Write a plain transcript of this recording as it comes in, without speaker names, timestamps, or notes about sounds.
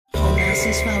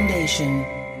Genesis Foundation.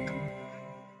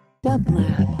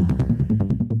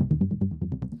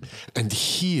 And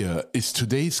here is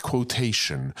today's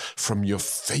quotation from your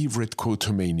favorite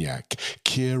quotomaniac,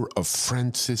 care of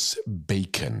Francis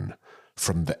Bacon,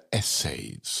 from the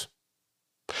Essays.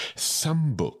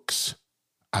 Some books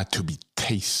are to be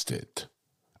tasted,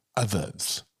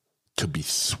 others to be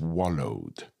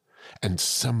swallowed, and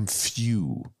some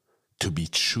few to be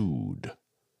chewed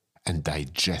and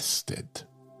digested.